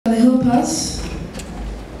help us.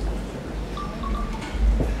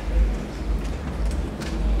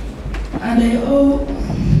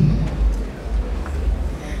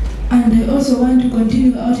 And I also want to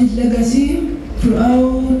continue out his legacy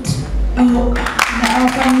throughout our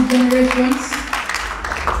family generations.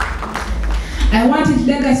 I want his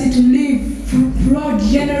legacy to live throughout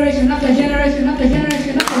generation after generation after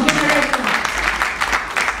generation after generation.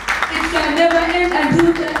 It shall never end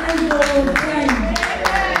until the end of time.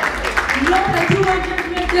 Not until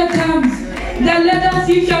 100 times. The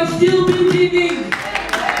legacy shall still be living.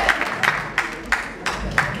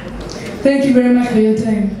 Thank you very much for your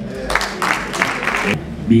time.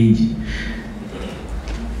 Bingi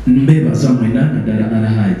mbebaza mwena naddala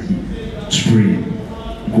Alhaji Spring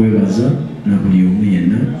kwebaza na buli omu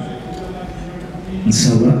yenna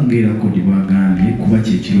nsaba ng'erako gye bagambye kuba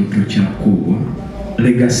kyekirooto kyakuubwa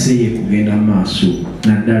legacy ye kugenda maaso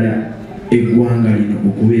naddala eggwanga lino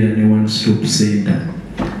okubeera ne one stop center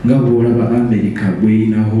nga bw'olaba America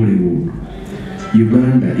bw'erina Hollywood,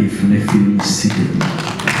 Uganda efune film city.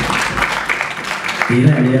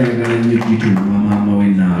 Era yali ayagala nnyo gituuma maama we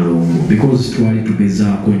Naalongo because twali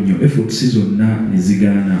tugezaako nnyo efforts zonna ne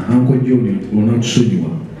zigaana. Uncle John onatusonyiwa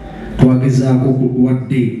twagezaako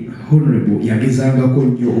wadde Honorable yagezangako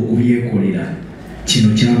nnyo okubyekolera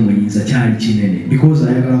kino kyamuyinza kyali kinene because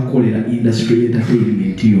ayagala kukolera industry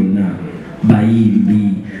entertainment yonna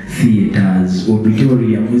bayimbi theaters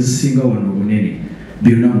auditorium ezisinga wano bunene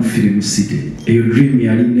byonna mu film city. Eyo dream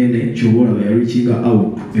yali nene kyoboolaba yareachinga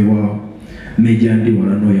out ewa Meja ndi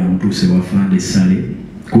wala no ya mtuse wafande sale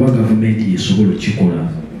kuwa government yesobola kikola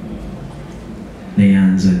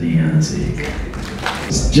neyanza.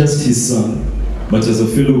 It's just his son, but as a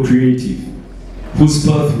fellow creative whose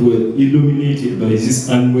path were illuminated by his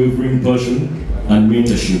unwavering passion and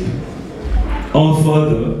mentorship. Our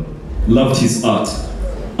father loved his art,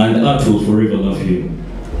 and art will forever love him.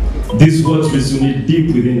 These words resonate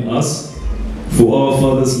deep within us, for our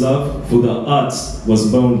father's love for the arts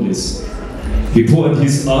was boundless. He poured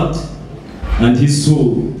his art and his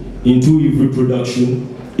soul into every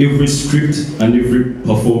production, every script, and every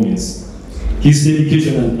performance. His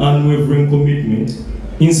dedication and unwavering commitment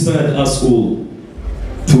inspired us all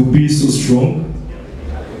to be so strong,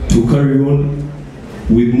 to carry on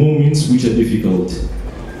with moments which are difficult.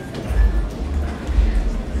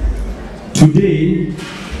 Today,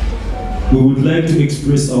 we would like to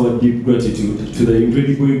express our deep gratitude to the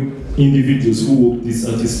incredible individuals who walked this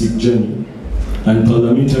artistic journey and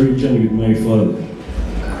parliamentary journey with my father.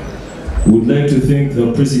 We would like to thank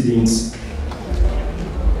the presidents,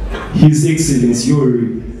 His Excellency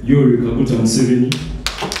Yoweri Kaguta Museveni.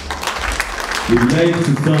 We would like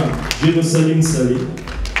to thank General Salim Saleh,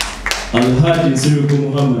 Alhaji Nsereko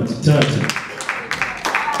Muhammad Tata.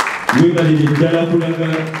 We balidi ddala kulaga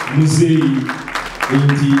muzeeyi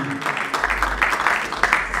enti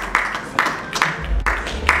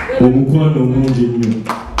omukwano omungi ennyo.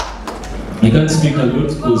 I can't speak a lot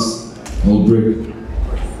because I'll break.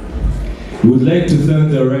 We would like to thank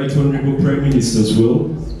the Right Honorable Prime Minister as well.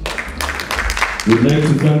 We would like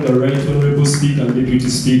to thank the Right Honorable Speaker and Deputy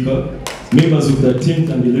Speaker, members of the 10th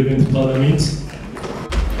and 11th Parliament,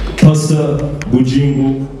 Pastor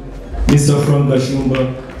Bujingo, Mr. Frank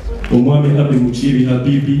Gashumba, Omwami Abi Muchiri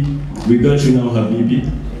Habibi, we got you now Habibi,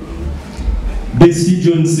 Besti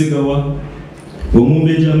John Segawa,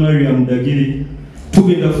 Omumbeja Mariam Dagiri,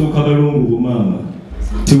 tugenda fuuka balongo bumaama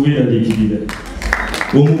teweeraliikirira.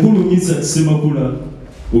 Omukulu Misa Semakula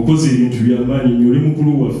okoze ebintu by'amaanyi nnyo, oli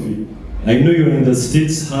mukulu waffe. I know you're in the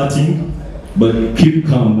States hurting, but keep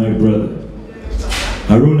calm, my brother.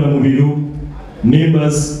 Haruna Mubiru,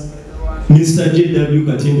 members, Mr. J.W.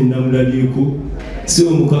 Katende namulabyeko, si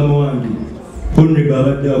omukama wange, Honorable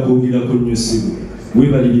abadde akwogerako nnyo ssibu.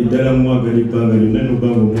 Weebalire ddala mwagala ebbanga lyonna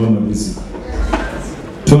n'obbanga omwamagezi.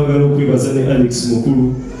 Twagala okwebaza ne Alex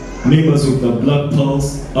Mukulu, members of the Black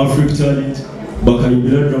Pulse, Africa Talent,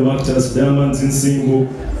 Bakaye Drum Actors, Diamonds in Simbo,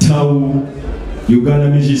 Tau, Uganda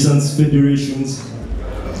Musicians Federations,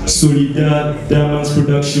 Solidar, Diamonds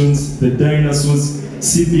Productions, The Dinosaurs,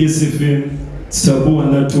 CBS FM, Stabo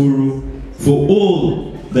and Natoro, for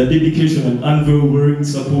all the dedication and unwavering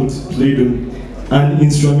support played an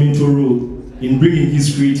instrumental role in bringing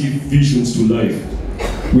his creative visions to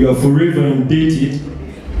life. We are forever indebted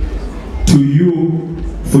to you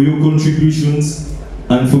for your contributions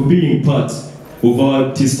and for being part of our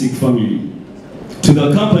artistic family. To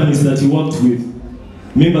the companies that you worked with,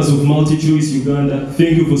 members of MultiChoice Uganda,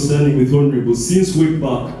 thank you for standing with Honorable since way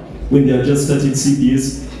back when they had just started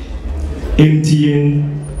CBS,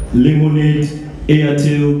 MTN, Lemonade,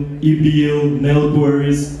 Airtel, EBL, Nile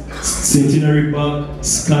Boris, Centenary Park,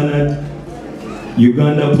 Scanad,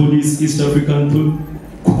 Uganda Police, East African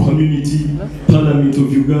Community, Parliament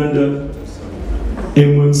of Uganda,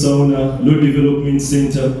 M1 Sauna, Law Development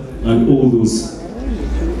Center, and all those.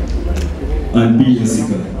 And be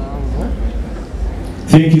Jessica.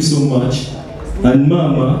 Thank you so much. And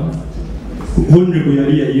Mama, Honorable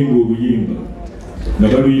Yaria Yimbo Buyimba,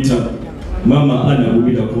 Nabaruita, Mama Ana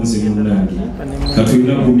Bumida Ponce Munangi,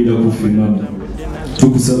 Katuina Bumida Kufi Mama,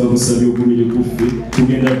 Tukusaba Musabi Bumida Kufi,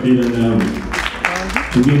 Tugenda Bida Nawi,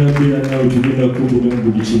 Tugenda Bida Nawi, Tugenda Kubugan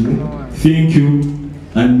Budichimu. Thank you,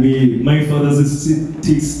 and may my father's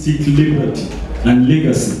stick liberty and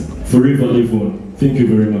legacy forever live on. Thank you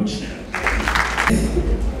very much.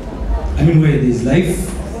 I mean, where there is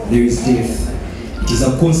life, there is death. It is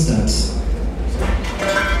a constant.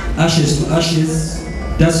 Ashes to ashes,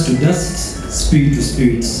 dust to dust, spirit to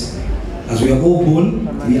spirit. As we are all born,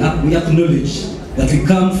 we acknowledge that we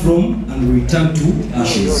come from and we return to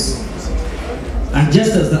ashes. And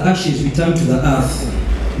just as the ashes return to the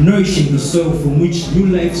earth, nourishing the soil from which new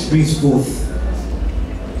life springs forth,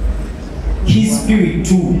 his spirit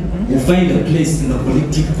too will find a place in the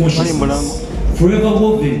collective consciousness, forever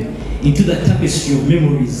woven into the tapestry of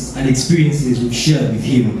memories and experiences we've shared with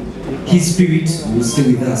him. His spirit will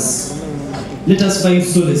stay with us. Let us find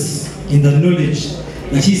solace in the knowledge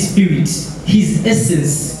that his spirit, his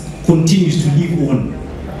essence, continues to live on,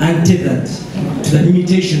 untethered to the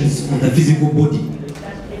limitations of the physical body.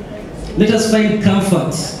 Let us find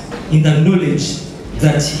comfort in the knowledge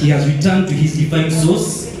that he has returned to his divine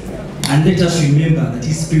source, and let us remember that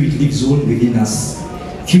his spirit lives on within us,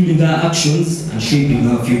 fueling our actions and shaping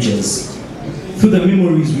our futures. Through the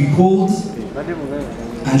memories we hold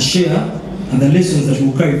and share, and the lessons that we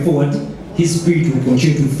will carry forward, his spirit will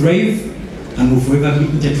continue to thrive and will forever be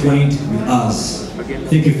intertwined with us.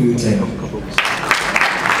 Thank you for your time.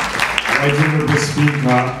 Right Honorable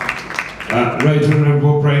Speaker, Right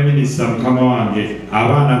Honorable Prime Minister Mukama wange,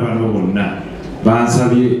 abaana bano bonna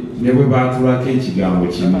bansabye ne bwe baatulako ekigambo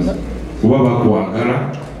kimu kuba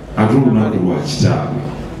bakwagala ate olunaku lwa kitaabwe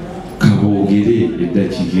kaboogere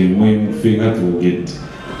eddakiika emu emu ffe nga twogedde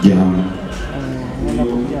jamu.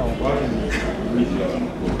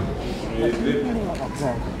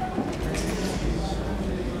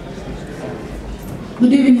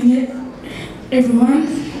 Good evening, everyone.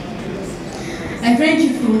 I thank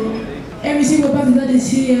you for every single person that is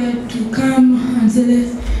here to come and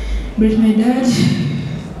celebrate my dad.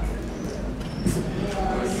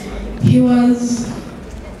 He was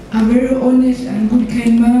a very honest and good,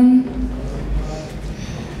 kind man,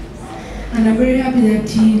 and I'm very happy that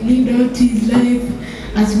he lived out his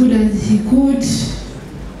life as good as he could.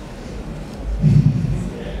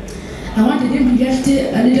 I wanted him to just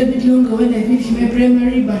stay a little bit longer when I finished my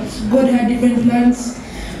primary, but God had different plans.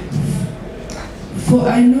 For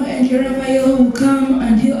I know Angel Raphael will come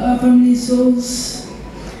and heal our family souls.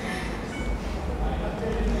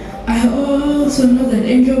 I also know that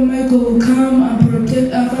Angel Michael will come and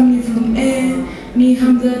protect our family from any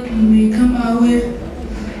harm that may come our way.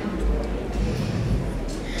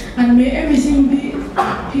 And may everything be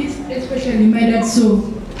peace, especially my dad's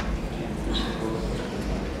soul.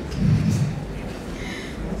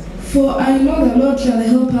 For I know the Lord shall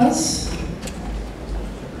help us.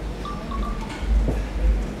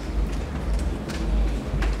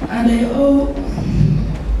 And I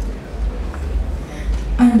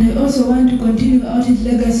also want to continue out his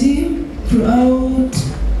legacy throughout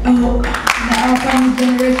our family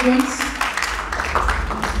generations.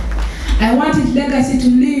 I want his legacy to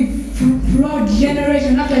live throughout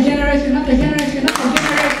generation after generation after generation after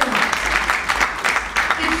generation.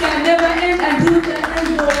 It shall never end until the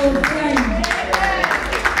end of time.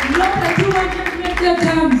 Not until when judgment day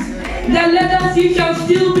comes, the legacy shall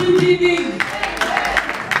still be